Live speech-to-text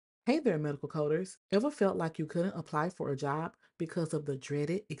Hey there, medical coders. Ever felt like you couldn't apply for a job because of the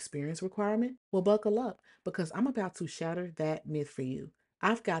dreaded experience requirement? Well, buckle up because I'm about to shatter that myth for you.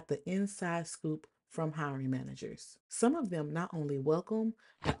 I've got the inside scoop from hiring managers. Some of them not only welcome,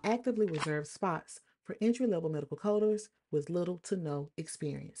 but actively reserve spots for entry level medical coders with little to no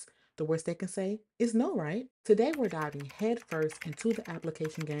experience. The worst they can say is no, right? Today, we're diving headfirst into the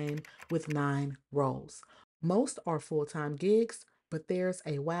application game with 9 roles. Most are full time gigs, but there's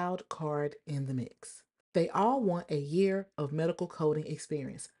a wild card in the mix. They all want a year of medical coding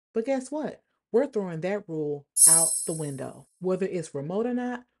experience. But guess what? We're throwing that rule out the window. Whether it's remote or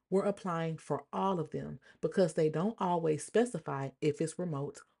not, we're applying for all of them because they don't always specify if it's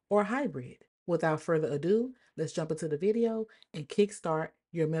remote or hybrid. Without further ado, let's jump into the video and kickstart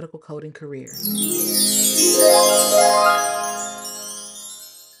your medical coding career.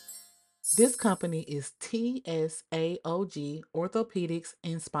 This company is TSAOG Orthopedics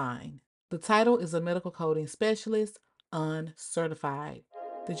and Spine. The title is a medical coding specialist, uncertified.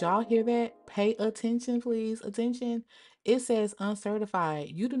 Did y'all hear that? Pay attention, please. Attention. It says uncertified.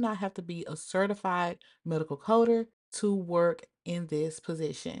 You do not have to be a certified medical coder to work in this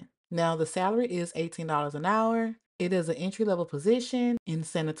position. Now, the salary is $18 an hour. It is an entry-level position in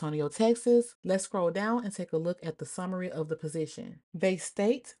San Antonio, Texas. Let's scroll down and take a look at the summary of the position. They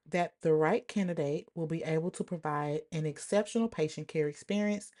state that the right candidate will be able to provide an exceptional patient care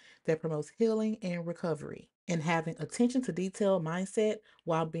experience that promotes healing and recovery, and having attention to detail mindset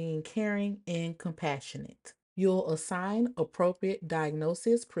while being caring and compassionate. You'll assign appropriate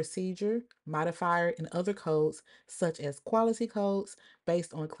diagnosis, procedure, modifier, and other codes such as quality codes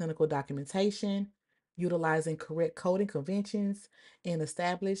based on clinical documentation, utilizing correct coding conventions, and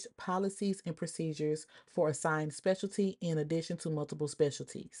established policies and procedures for assigned specialty in addition to multiple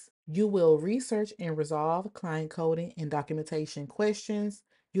specialties. You will research and resolve client coding and documentation questions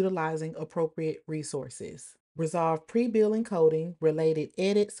utilizing appropriate resources. Resolve pre-billing coding related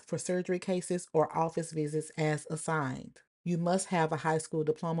edits for surgery cases or office visits as assigned. You must have a high school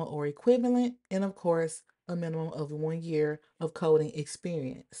diploma or equivalent, and of course, a minimum of 1 year of coding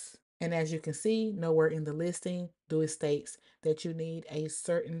experience. And as you can see, nowhere in the listing do it states that you need a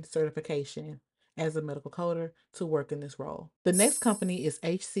certain certification as a medical coder to work in this role. The next company is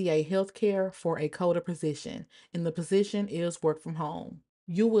HCA Healthcare for a coder position, and the position is work from home.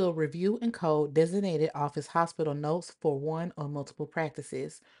 You will review and code designated office hospital notes for one or multiple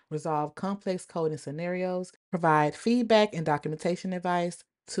practices, resolve complex coding scenarios, provide feedback and documentation advice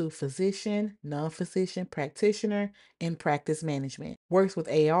to physician, non-physician practitioner, and practice management. Works with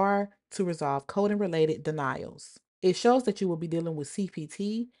AR to resolve coding related denials. It shows that you will be dealing with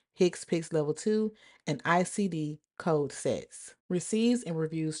CPT, HCPC Level 2, and ICD code sets. Receives and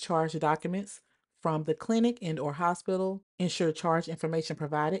reviews charge documents from the clinic and/or hospital. Ensure charge information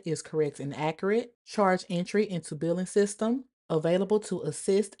provided is correct and accurate. Charge entry into billing system. Available to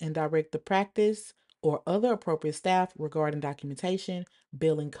assist and direct the practice or other appropriate staff regarding documentation,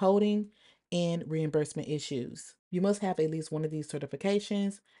 billing coding, and reimbursement issues. You must have at least one of these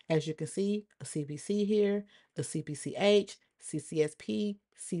certifications. As you can see, a CPC here, a CPC-H, CCSP,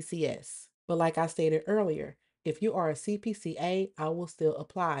 CCS. But like I stated earlier, if you are a CPC-A, I will still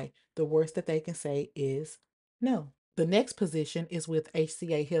apply. The worst that they can say is no. The next position is with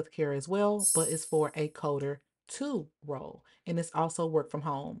HCA Healthcare as well, but it's for a Coder 2 role, and it's also work from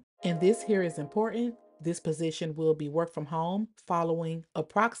home. And this here is important. This position will be work from home following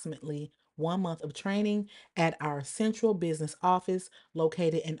approximately 1 month of training at our central business office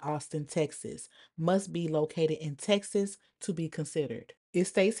located in Austin, Texas. Must be located in Texas to be considered. It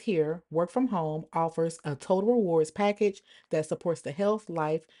states here, work from home offers a total rewards package that supports the health,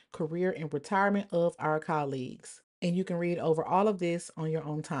 life, career, and retirement of our colleagues. And you can read over all of this on your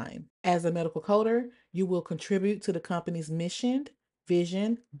own time. As a medical coder, you will contribute to the company's mission,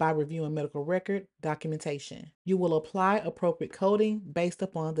 vision by reviewing medical record documentation. You will apply appropriate coding based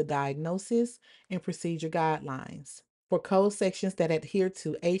upon the diagnosis and procedure guidelines for code sections that adhere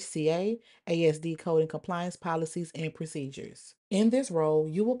to HCA, ASD coding compliance policies and procedures. In this role,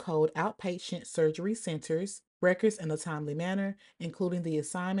 you will code outpatient surgery centers, records in a timely manner, including the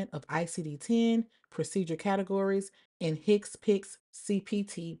assignment of ICD-10, procedure categories, and HCPCS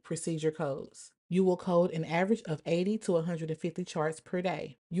CPT procedure codes. You will code an average of 80 to 150 charts per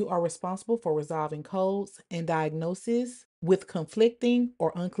day. You are responsible for resolving codes and diagnoses with conflicting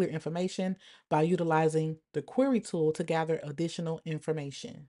or unclear information by utilizing the query tool to gather additional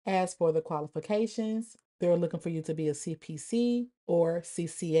information. As for the qualifications, they're looking for you to be a CPC or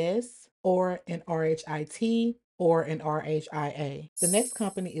CCS or an RHIT or an RHIA. The next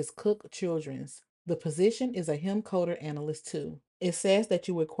company is Cook Children's. The position is a Coder Analyst II. It says that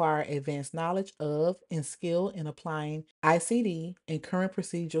you require advanced knowledge of and skill in applying ICD and current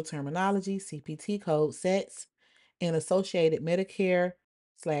procedural terminology, CPT code sets, and associated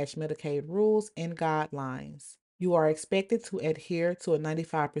Medicare/Medicaid rules and guidelines. You are expected to adhere to a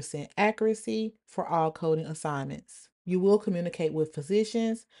 95% accuracy for all coding assignments. You will communicate with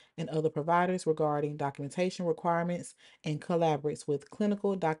physicians and other providers regarding documentation requirements and collaborates with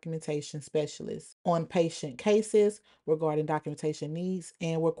clinical documentation specialists on patient cases regarding documentation needs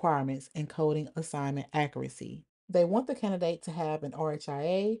and requirements and coding assignment accuracy. They want the candidate to have an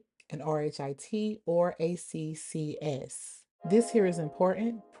RHIA, an RHIT, or a CCS. This here is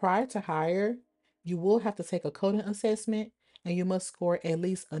important. Prior to hire, you will have to take a coding assessment and you must score at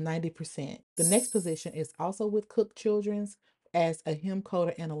least a 90%. The next position is also with Cook Children's as a Ahima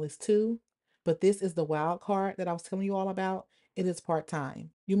Coder Analyst II, but this is the wild card that I was telling you all about. It is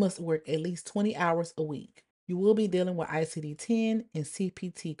part-time. You must work at least 20 hours a week. You will be dealing with ICD-10 and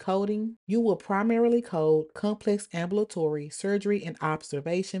CPT coding. You will primarily code complex ambulatory surgery and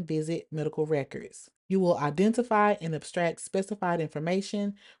observation visit medical records. You will identify and abstract specified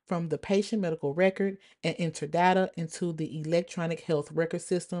information from the patient medical record and enter data into the electronic health record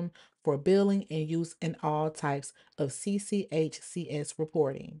system for billing and use in all types of CCHCS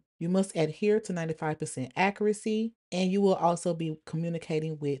reporting. You must adhere to 95% accuracy, and you will also be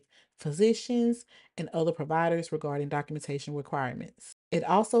communicating with physicians and other providers regarding documentation requirements. It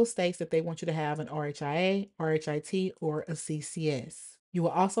also states that they want you to have an RHIA, RHIT, or a CCS. You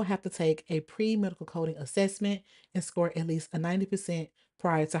will also have to take a pre-medical coding assessment and score at least a 90%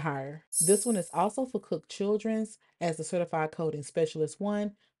 prior to hire. This one is also for Cook Children's as the Certified Coding Specialist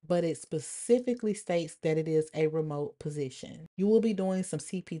 1, but it specifically states that it is a remote position. You will be doing some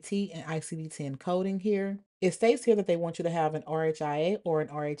CPT and ICD-10 coding here. It states here that they want you to have an RHIA or an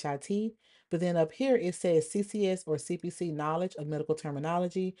RHIT, but then up here it says CCS or CPC knowledge of medical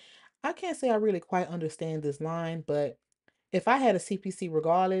terminology. I can't say I really quite understand this line, but if I had a CPC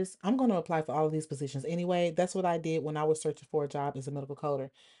regardless, I'm going to apply for all of these positions anyway. That's what I did when I was searching for a job as a medical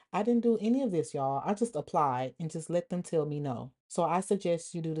coder. I didn't do any of this, y'all. I just applied and just let them tell me no. So I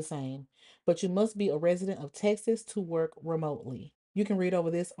suggest you do the same. But you must be a resident of Texas to work remotely. You can read over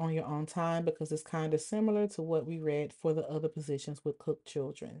this on your own time because it's kind of similar to what we read for the other positions with Cook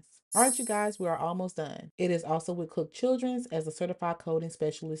Children's. All right, you guys, we are almost done. It is also with Cook Children's as a Certified Coding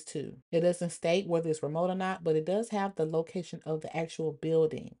Specialist 2. It doesn't state whether it's remote or not, but it does have the location of the actual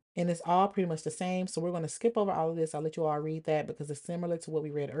building. And it's all pretty much the same. So we're going to skip over all of this. I'll let you all read that because it's similar to what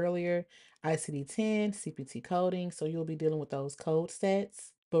we read earlier. ICD-10, CPT coding. So you'll be dealing with those code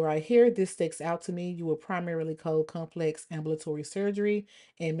sets. But right here, this sticks out to me. You will primarily code complex ambulatory surgery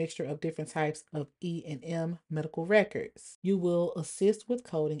and mixture of different types of E&M medical records. You will assist with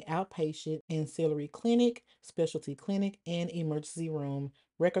coding outpatient, ancillary clinic, specialty clinic, and emergency room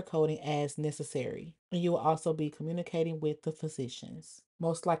record coding as necessary. And you will also be communicating with the physicians,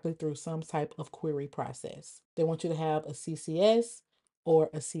 most likely through some type of query process. They want you to have a CCS or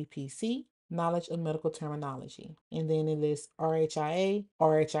a CPC, knowledge of medical terminology. And then it lists RHIA,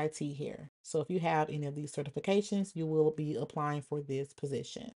 RHIT here. So if you have any of these certifications, you will be applying for this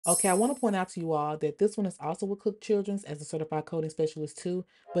position. Okay, I want to point out to you all that this one is also with Cook Children's as a Certified Coding Specialist 2,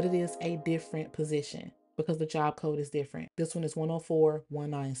 but it is a different position because the job code is different. This one is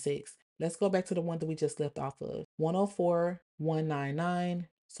 104196. Let's go back to the one that we just left off of. 104199.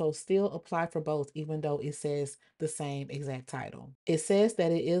 So still apply for both, even though it says the same exact title. It says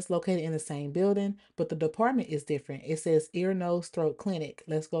that it is located in the same building, but the department is different. It says ear, nose, throat clinic.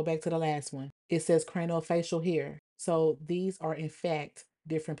 Let's go back to the last one. It says craniofacial here. So these are in fact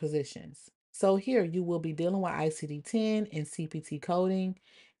different positions. So here you will be dealing with ICD-10 and CPT coding,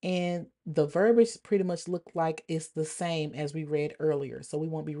 and the verbiage pretty much look like it's the same as we read earlier. So we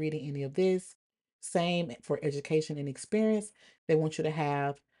won't be reading any of this. Same for education and experience. They want you to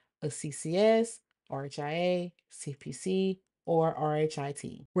have a CCS, RHIA, CPC, or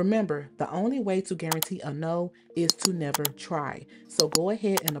RHIT. Remember, the only way to guarantee a no is to never try. So go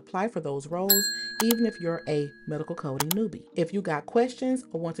ahead and apply for those roles, even if you're a medical coding newbie. If you got questions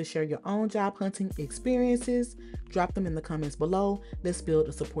or want to share your own job hunting experiences, drop them in the comments below. Let's build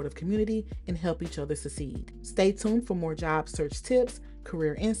a supportive community and help each other succeed. Stay tuned for more job search tips,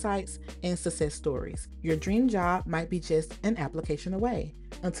 career insights, and success stories. Your dream job might be just an application away.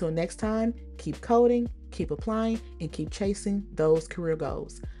 Until next time, keep coding, keep applying, and keep chasing those career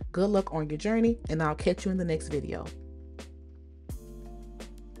goals. Good luck on your journey, and I'll catch you in the next video.